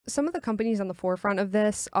some of the companies on the forefront of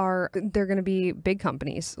this they're going to be big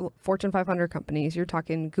companies, Fortune 500 companies. You're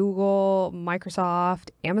talking Google, Microsoft,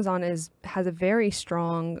 Amazon has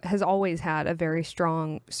always had a very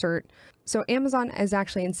strong cert. So Amazon is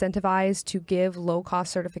actually incentivized to give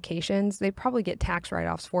low-cost certifications. They probably get tax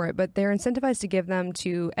write-offs for it, but they're incentivized to give them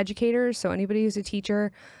to educators, so anybody who's a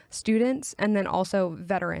teacher, students, and then also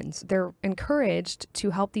veterans. They're encouraged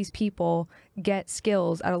to help these people get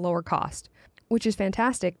skills at a lower cost, which is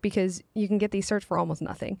fantastic because you can get these certs for almost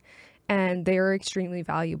nothing, and they are extremely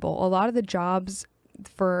valuable. A lot of the jobs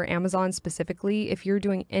for Amazon specifically, if you're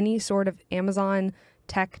doing any sort of Amazon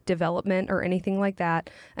tech development or anything like that.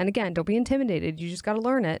 And again, don't be intimidated. You just got to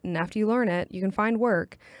learn it. And after you learn it, you can find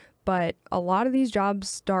work. But a lot of these jobs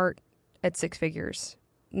start at 6 figures,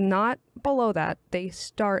 not below that. They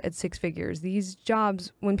start at 6 figures. These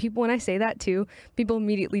jobs, when I say that too, people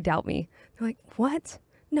immediately doubt me. They're like, what?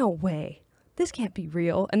 No way. This can't be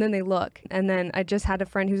real. And then they look. And then I just had a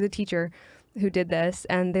friend who's a teacher who did this,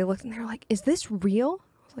 and they looked and they're like, is this real?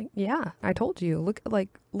 Like, yeah, I told you, look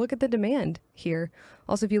at the demand here.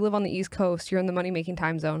 Also, if you live on the East Coast, you're in the money making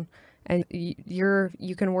time zone, and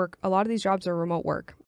you can work. A lot of these jobs are remote work.